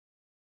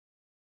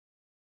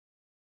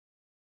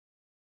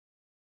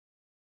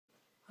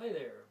Hi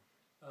there.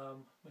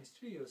 My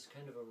studio is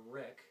kind of a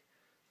wreck.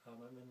 I'm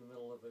in the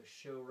middle of a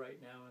show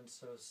right now, and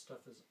so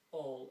stuff is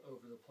all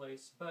over the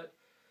place. But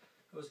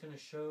I was going to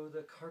show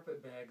the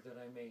carpet bag that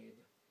I made.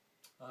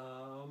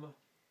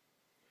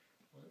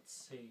 Let's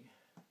see.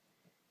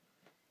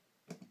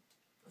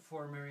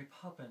 For Mary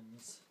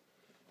Poppins.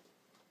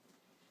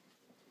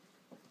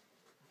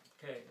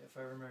 Okay, if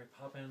I were Mary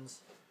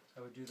Poppins, I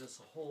would do this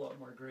a whole lot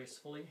more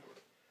gracefully.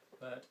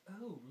 But,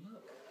 oh,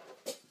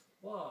 look.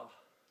 Wow.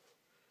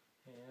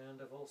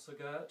 And I've also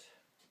got,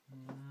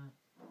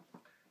 let's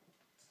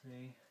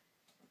see,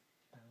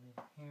 down in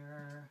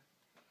here,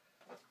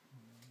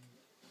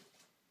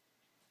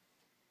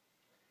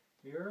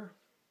 here.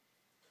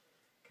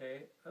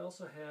 Okay, I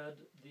also had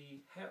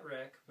the hat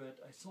rack, but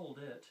I sold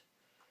it.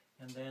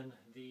 And then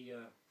the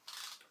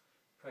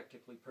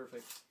practically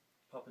perfect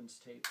Poppins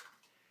tape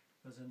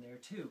was in there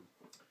too.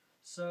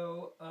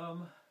 So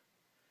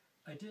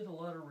I did a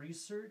lot of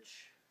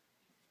research.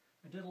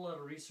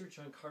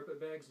 On carpet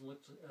bags and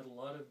looked at a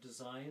lot of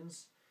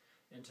designs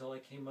until I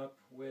came up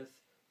with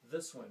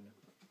this one.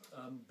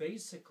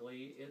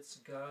 Basically, it's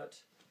got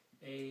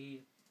an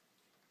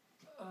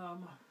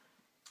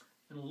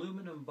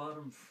aluminum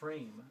bottom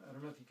frame. I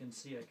don't know if you can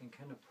see. I can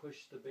kind of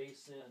push the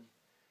base in.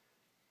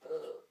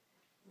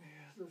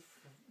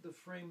 The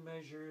frame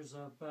measures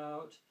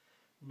about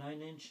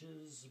 9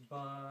 inches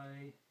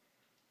by,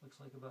 looks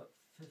like about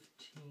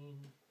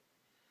 15,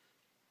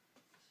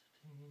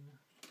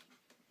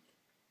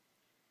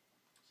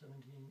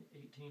 17,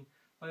 18,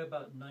 by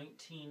about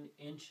 19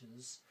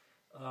 inches.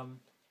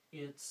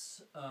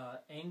 It's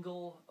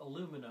angle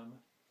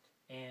aluminum,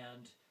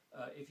 and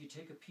if you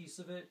take a piece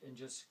of it and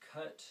just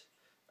cut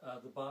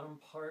the bottom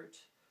part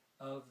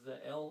of the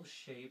L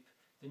shape,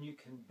 then you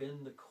can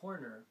bend the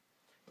corner,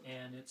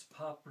 and it's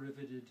pop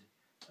riveted.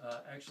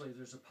 Actually,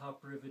 there's a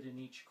pop rivet in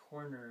each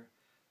corner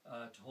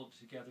to hold it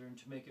together and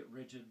to make it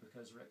rigid,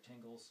 because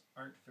rectangles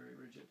aren't very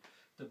rigid.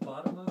 The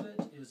bottom of it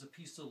is a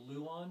piece of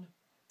Luan,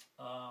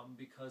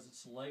 because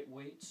it's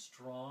lightweight,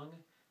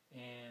 strong,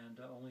 and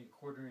only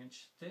 1/4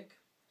 inch thick,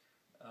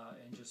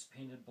 and just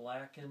painted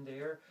black in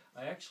there.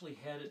 I actually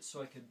had it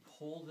so I could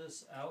pull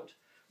this out,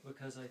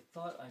 because I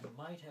thought I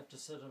might have to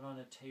set it on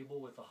a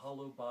table with a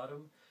hollow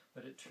bottom,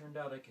 but it turned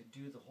out I could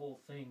do the whole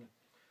thing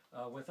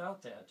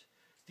without that.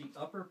 The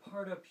upper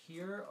part up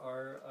here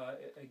are,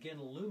 again,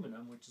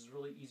 aluminum, which is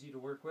really easy to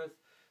work with.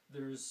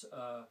 There's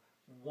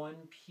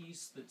one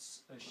piece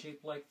that's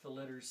shaped like the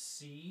letter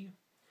C,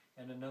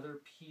 and another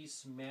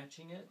piece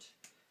matching it,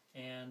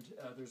 and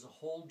there's a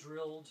hole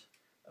drilled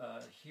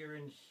here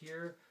and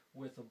here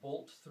with a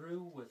bolt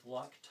through with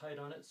Loctite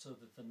on it so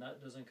that the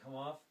nut doesn't come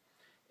off,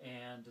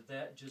 and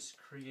that just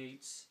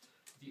creates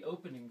the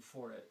opening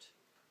for it.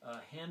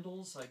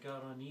 Handles I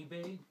got on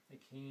eBay. They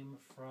came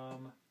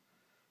from,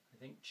 I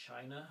think,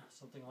 China,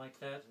 something like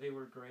that. They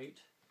were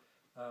great.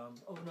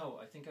 Oh no,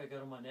 I think I got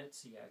them on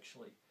Etsy,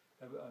 actually.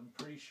 I'm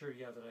pretty sure,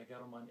 yeah, that I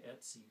got them on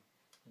Etsy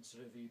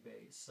instead of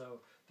eBay.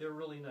 So they're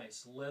really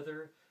nice.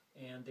 Leather,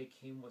 and they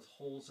came with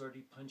holes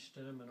already punched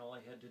in them, and all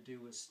I had to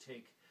do was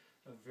take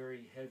a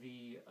very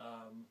heavy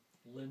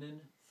linen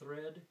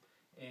thread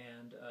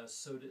and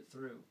sewed it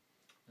through.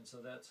 And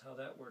so that's how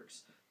that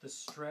works. The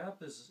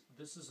strap is,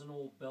 this is an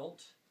old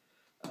belt,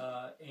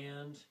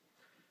 and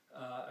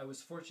I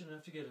was fortunate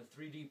enough to get a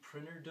 3D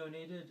printer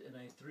donated, and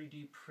I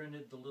 3D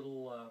printed the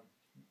little,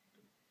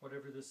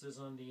 whatever this is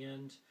on the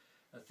end,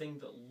 a thing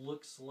that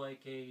looks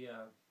like a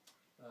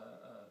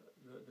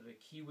that a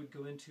key would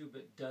go into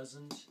but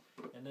doesn't,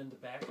 and then the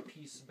back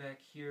piece back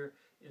here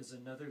is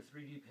another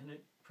 3D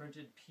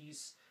printed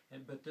piece,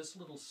 but this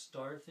little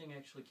star thing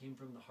actually came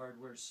from the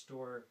hardware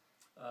store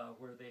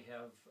where they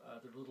have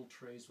their little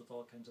trays with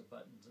all kinds of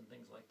buttons and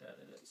things like that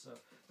in it. So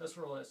that's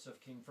where all that stuff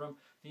came from.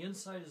 The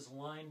inside is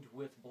lined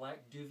with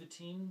black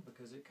duvetine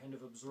because it kind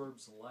of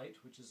absorbs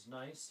light, which is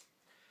nice.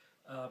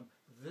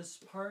 This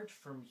part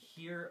from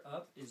here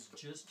up is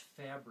just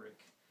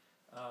fabric.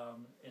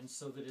 And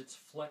so that it's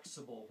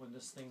flexible when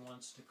this thing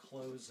wants to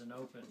close and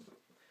open.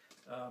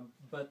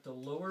 But the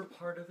lower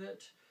part of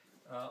it,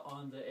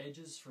 on the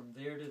edges from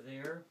there to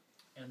there,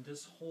 and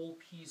this whole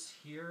piece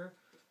here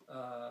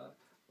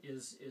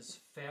is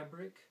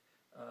fabric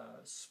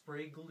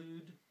spray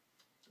glued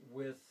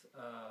with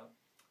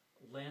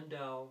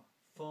Landau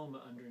foam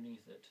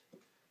underneath it.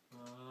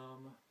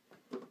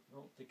 I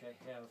don't think I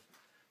have.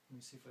 Let me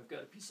see if I've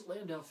got a piece of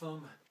Landau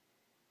foam.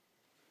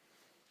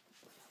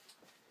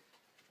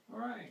 All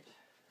right.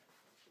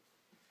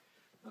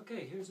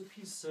 Okay, here's a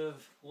piece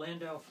of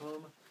Landau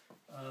foam.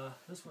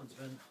 This one's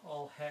been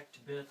all hacked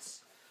to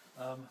bits,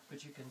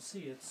 but you can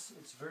see it's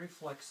very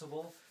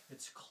flexible.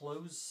 It's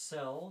closed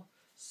cell,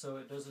 so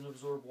it doesn't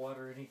absorb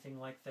water or anything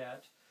like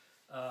that.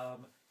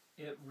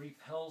 It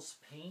repels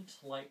paint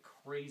like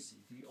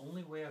crazy. The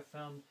only way I've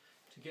found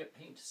to get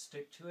paint to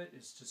stick to it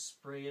is to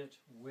spray it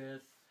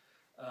with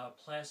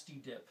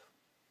Plasti Dip,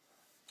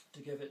 to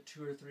give it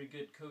 2 or 3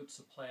 good coats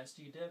of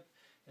Plasti Dip,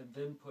 and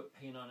then put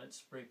paint on it,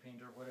 spray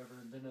paint or whatever,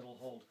 and then it'll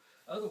hold.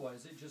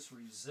 Otherwise, it just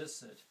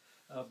resists it.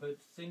 But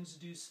things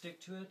do stick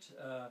to it.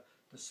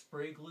 The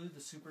spray glue, the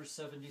Super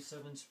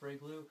 77 spray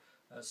glue,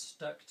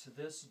 stuck to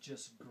this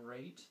just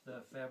great,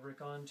 the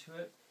fabric onto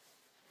it.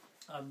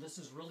 This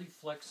is really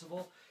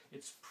flexible.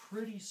 It's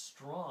pretty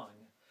strong,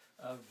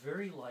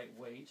 very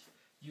lightweight.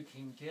 You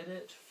can get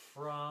it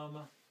from,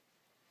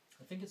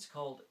 I think it's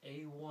called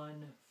A1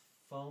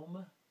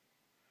 Foam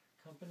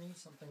Company,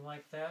 something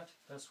like that.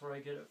 That's where I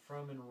get it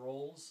from, in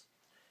rolls.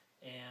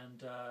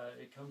 And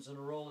it comes in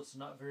a roll. It's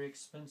not very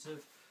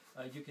expensive.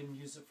 You can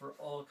use it for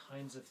all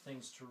kinds of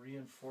things, to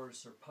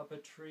reinforce or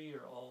puppetry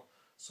or all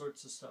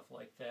sorts of stuff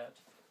like that.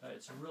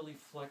 It's really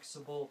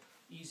flexible,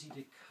 easy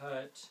to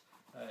cut,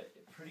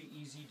 pretty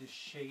easy to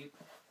shape.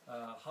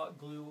 Hot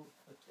glue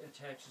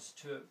attaches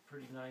to it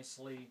pretty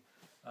nicely.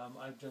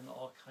 I've done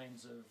all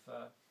kinds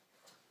of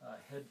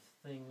head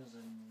things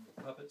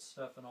and puppet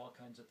stuff and all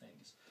kinds of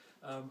things.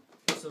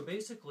 So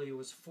basically it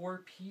was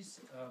 4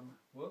 pieces.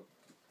 Whoop,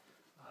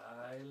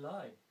 I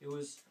lied. It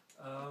was,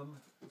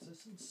 is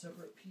this in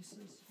separate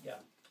pieces? Yeah,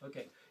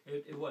 okay.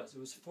 It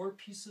was 4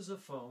 pieces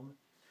of foam.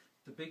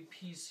 The big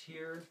piece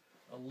here,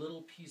 a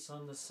little piece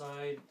on the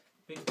side,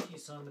 big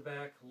piece on the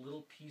back, a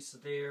little piece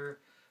there.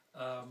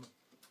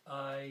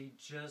 I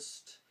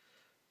just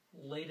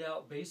laid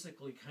out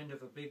basically kind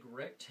of a big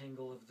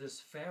rectangle of this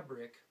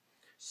fabric,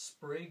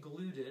 spray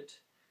glued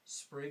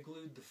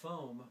the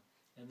foam,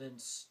 and then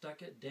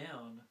stuck it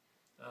down.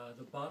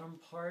 The bottom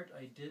part,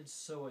 I did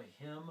sew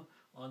a hem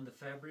on the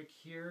fabric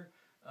here,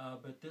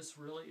 but this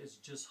really is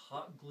just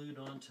hot glued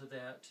onto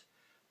that.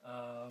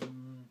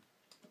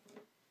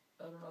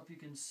 I don't know if you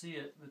can see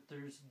it, but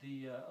there's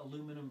the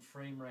aluminum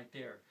frame right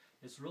there.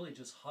 It's really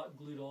just hot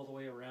glued all the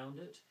way around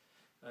it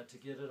to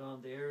get it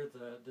on there.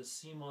 The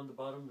seam on the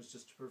bottom was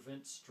just to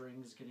prevent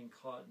strings getting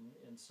caught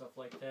and stuff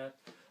like that.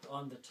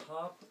 On the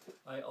top,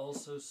 I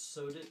also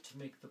sewed it to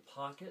make the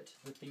pocket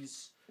that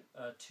these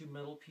 2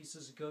 metal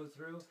pieces go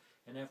through.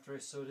 And after I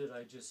sewed it,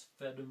 I just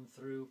fed them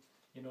through,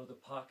 you know, the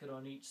pocket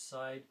on each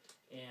side,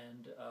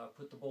 and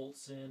put the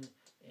bolts in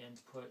and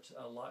put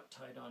a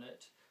Loctite on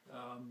it.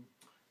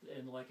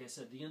 And like I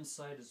said, the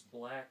inside is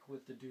black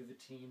with the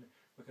duvetine,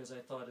 because I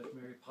thought if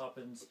Mary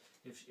Poppins,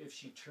 if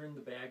she turned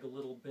the bag a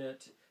little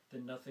bit,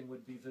 then nothing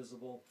would be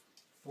visible.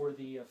 For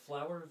the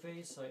flower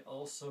vase, I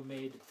also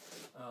made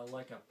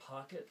like a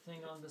pocket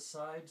thing on the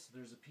side. So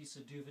there's a piece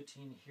of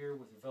duvetine here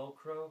with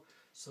Velcro,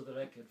 so that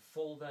I could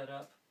fold that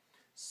up,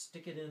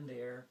 stick it in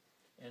there,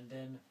 and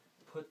then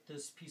put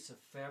this piece of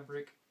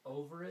fabric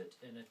over it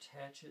and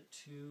attach it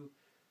to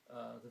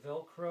the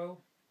Velcro,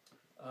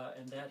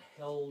 and that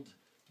held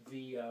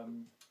the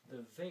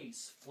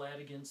vase flat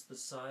against the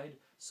side,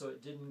 so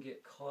it didn't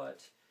get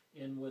caught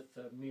in with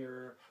the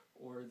mirror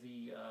or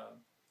the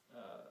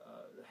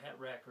hat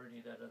rack or any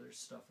of that other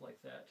stuff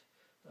like that.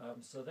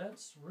 So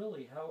that's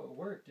really how it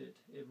worked. It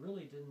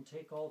really didn't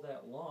take all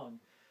that long.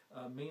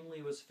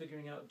 Mainly was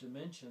figuring out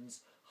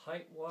dimensions.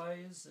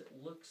 Height-wise, it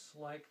looks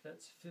like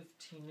that's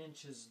 15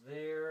 inches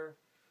there.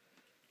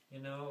 You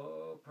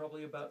know,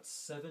 probably about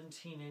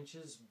 17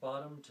 inches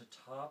bottom to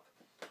top.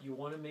 You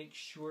want to make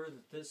sure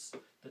that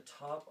the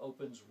top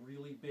opens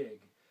really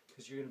big,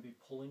 because you're going to be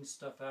pulling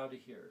stuff out of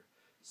here.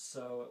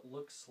 So it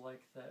looks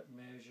like that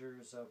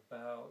measures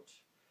about,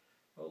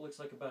 well, it looks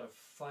like about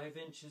 5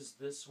 inches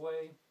this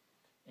way,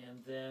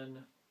 and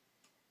then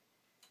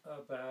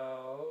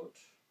about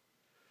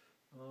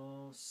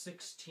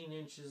 16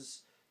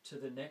 inches to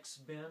the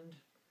next bend,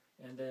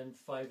 and then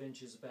 5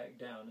 inches back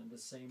down, and the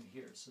same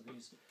here. So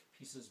these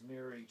pieces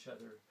mirror each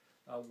other.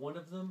 One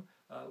of them,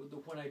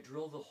 when I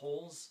drill the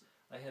holes,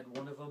 I had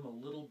one of them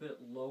a little bit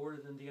lower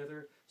than the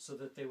other, so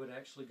that they would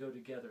actually go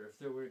together. If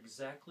they were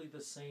exactly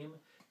the same,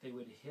 they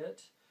would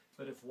hit,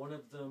 but if one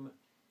of them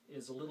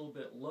is a little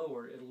bit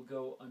lower, it'll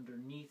go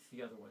underneath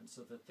the other one,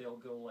 so that they'll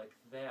go like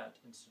that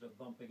instead of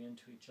bumping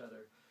into each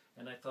other.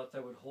 And I thought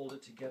that would hold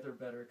it together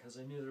better, because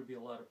I knew there'd be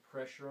a lot of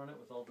pressure on it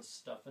with all the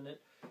stuff in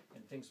it,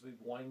 and things would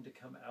be wanting to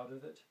come out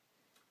of it,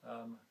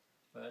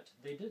 but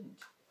they didn't.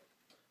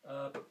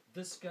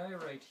 This guy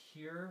right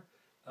here,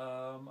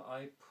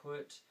 I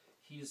put,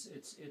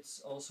 it's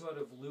also out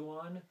of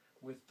Luan,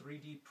 with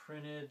 3D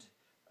printed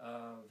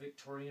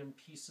Victorian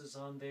pieces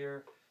on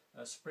there,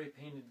 spray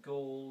painted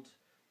gold,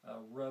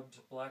 rubbed,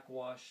 black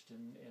washed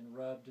and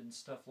rubbed and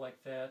stuff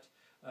like that.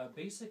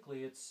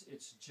 Basically it's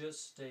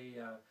just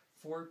a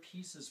 4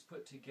 pieces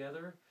put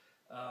together.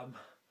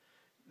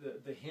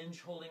 The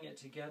hinge holding it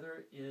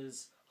together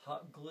is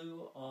hot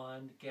glue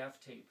on gaff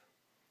tape.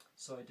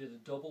 So I did a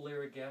double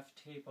layer of gaff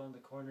tape on the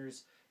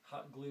corners,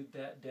 hot glued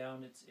that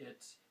down.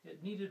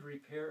 It needed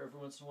repair every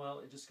once in a while.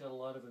 It just got a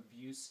lot of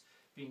abuse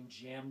being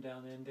jammed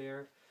down in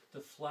there.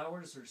 The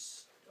flowers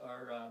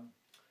are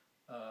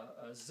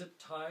zip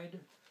tied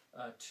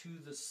to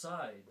the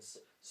sides,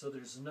 so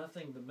there's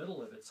nothing in the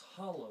middle of it. It's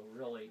hollow,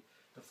 really.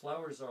 The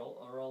flowers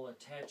are all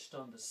attached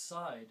on the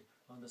side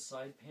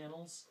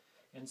panels,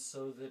 and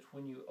so that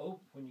when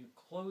you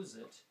close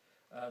it,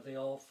 they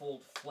all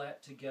fold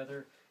flat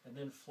together, and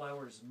then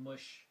flowers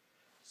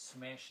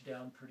smash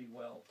down pretty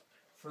well.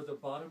 For the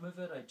bottom of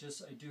it, I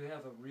do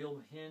have a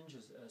real hinge,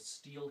 a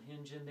steel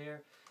hinge in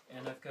there,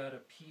 and I've got a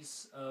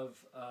piece of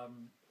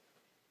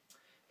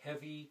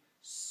heavy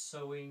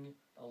sewing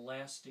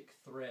elastic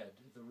thread,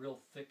 the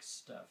real thick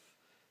stuff,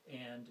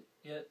 and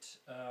it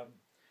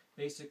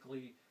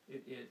basically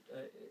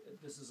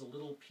this is a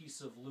little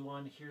piece of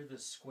Luan here,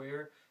 this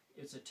square.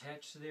 It's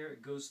attached to there.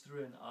 It goes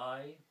through an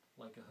eye,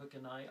 like a hook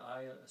and eye,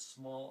 a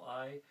small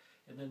eye,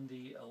 and then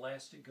the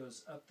elastic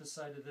goes up the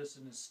side of this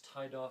and is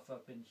tied off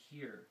up in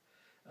here.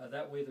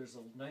 That way there's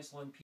a nice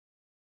long piece